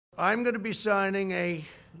I'm going to be signing a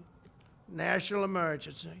national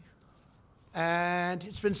emergency, and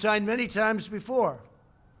it's been signed many times before.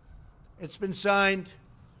 It's been signed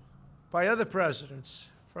by other presidents.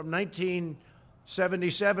 From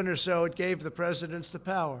 1977 or so, it gave the presidents the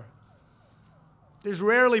power. There's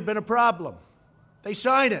rarely been a problem. They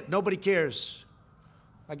sign it. Nobody cares.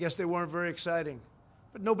 I guess they weren't very exciting,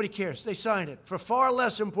 but nobody cares. They sign it for far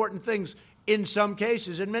less important things in some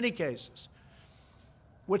cases, in many cases.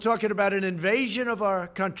 We're talking about an invasion of our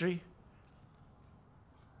country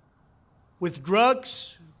with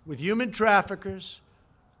drugs, with human traffickers,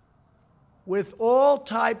 with all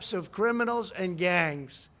types of criminals and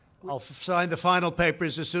gangs. I'll sign the final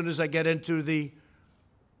papers as soon as I get into the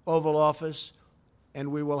Oval Office, and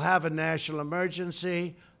we will have a national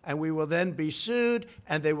emergency, and we will then be sued,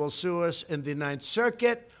 and they will sue us in the Ninth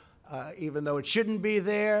Circuit, even though it shouldn't be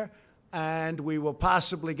there, and we will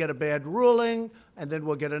possibly get a bad ruling, and then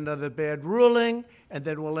we'll get another bad ruling, and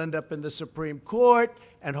then we'll end up in the Supreme Court,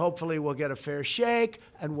 and hopefully we'll get a fair shake,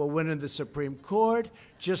 and we'll win in the Supreme Court,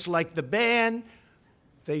 just like the ban.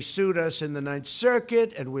 They sued us in the Ninth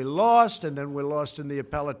Circuit, and we lost, and then we lost in the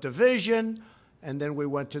appellate division, and then we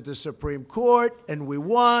went to the Supreme Court, and we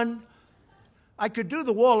won. I could do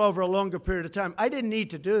the wall over a longer period of time. I didn't need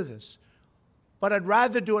to do this, but I'd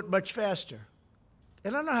rather do it much faster.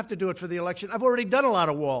 And I don't have to do it for the election. I've already done a lot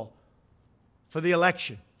of wall for the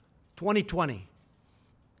election, 2020.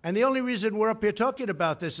 And the only reason we're up here talking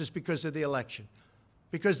about this is because of the election,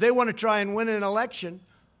 because they want to try and win an election,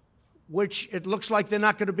 which it looks like they're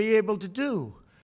not going to be able to do.